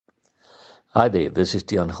Hi there, this is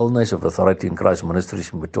Tiaan Gilnys of Authority in Christ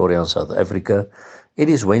Ministries in Pretoria, South Africa. It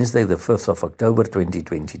is Wednesday, the 5th of October,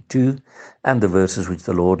 2022, and the verses which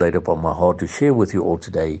the Lord laid upon my heart to share with you all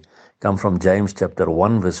today come from James chapter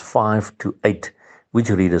 1, verse 5 to 8, which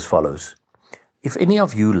read as follows. If any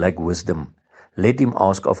of you lack wisdom, let him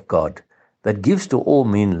ask of God, that gives to all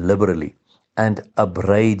men liberally, and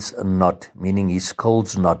upbraids not, meaning he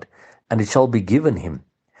scolds not, and it shall be given him.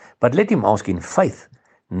 But let him ask in faith,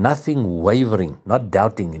 nothing wavering, not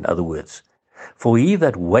doubting, in other words. For he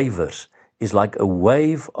that wavers is like a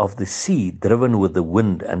wave of the sea driven with the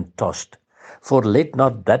wind and tossed. For let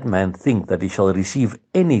not that man think that he shall receive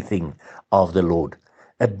anything of the Lord.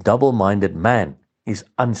 A double-minded man is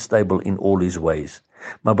unstable in all his ways.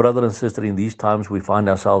 My brother and sister, in these times we find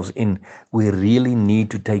ourselves in, we really need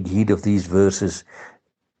to take heed of these verses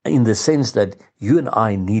in the sense that you and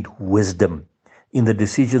I need wisdom in the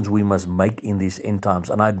decisions we must make in these end times.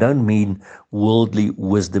 And I don't mean worldly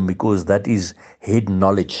wisdom, because that is head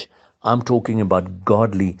knowledge. I'm talking about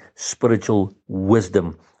godly, spiritual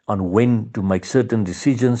wisdom on when to make certain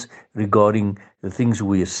decisions regarding the things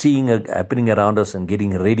we are seeing happening around us and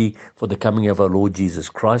getting ready for the coming of our Lord Jesus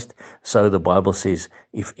Christ. So the Bible says,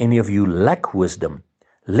 if any of you lack wisdom,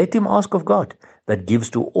 let him ask of God, that gives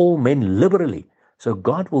to all men liberally. So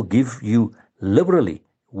God will give you liberally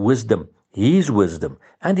wisdom, his wisdom,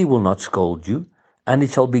 and he will not scold you, and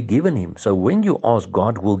it shall be given him. So when you ask,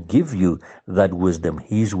 God will give you that wisdom,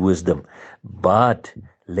 his wisdom. But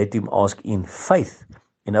let him ask in faith.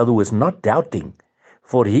 In other words, not doubting.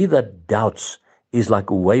 For he that doubts is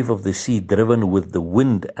like a wave of the sea driven with the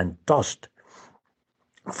wind and tossed.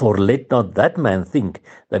 For let not that man think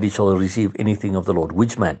that he shall receive anything of the Lord.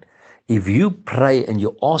 Which man? If you pray and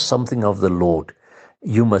you ask something of the Lord,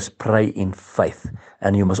 you must pray in faith,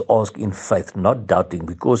 and you must ask in faith, not doubting.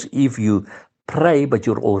 Because if you pray but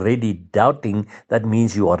you're already doubting, that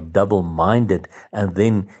means you are double-minded, and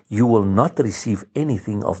then you will not receive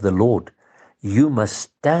anything of the Lord. You must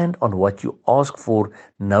stand on what you ask for,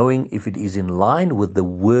 knowing if it is in line with the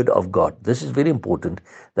word of God. This is very important,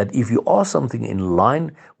 that if you ask something in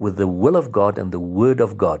line with the will of God and the word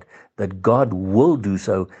of God, that God will do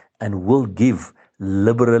so and will give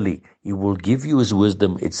liberally. He will give you his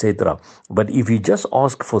wisdom, etc. But if you just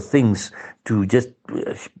ask for things to just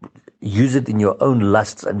use it in your own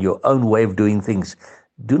lusts and your own way of doing things,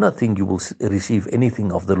 do not think you will receive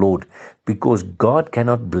anything of the Lord, because God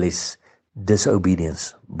cannot bless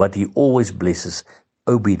disobedience, but he always blesses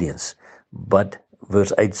obedience. But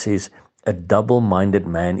verse 8 says, a double-minded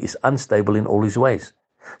man is unstable in all his ways.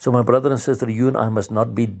 So my brother and sister, you and I must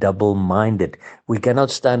not be double-minded. We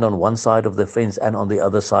cannot stand on one side of the fence and on the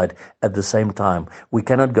other side at the same time. We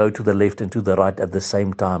cannot go to the left and to the right at the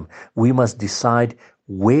same time. We must decide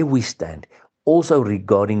where we stand. Also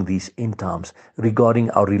regarding these end times,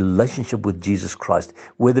 regarding our relationship with Jesus Christ,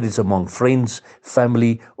 whether it's among friends,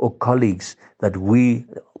 family, or colleagues, that we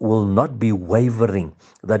will not be wavering,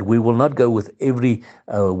 that we will not go with every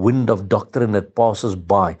wind of doctrine that passes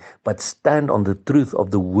by, but stand on the truth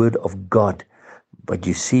of the word of God. But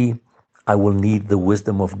you see, I will need the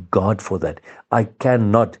wisdom of God for that. I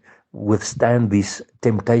cannot withstand these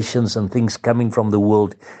temptations and things coming from the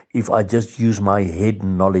world if I just use my head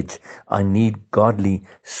knowledge. I need godly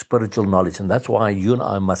spiritual knowledge, and that's why you and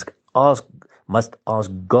I must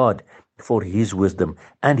ask God for his wisdom,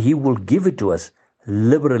 and he will give it to us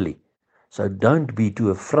liberally. So don't be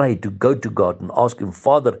too afraid to go to God and ask him,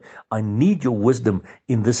 Father, I need your wisdom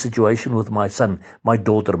in this situation with my son, my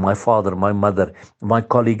daughter, my father, my mother, my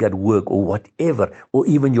colleague at work, or whatever, or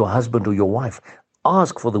even your husband or your wife.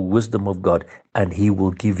 Ask for the wisdom of God, and he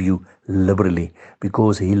will give you liberally,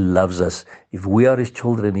 because he loves us. If we are his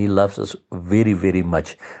children, he loves us very, very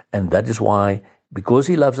much. And that is why, because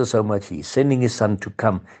he loves us so much, he's sending his son to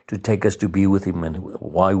come to take us to be with him, and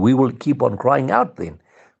why we will keep on crying out then,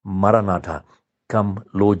 Maranatha, come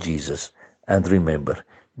Lord Jesus. And remember,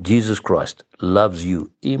 Jesus Christ loves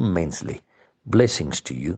you immensely. Blessings to you.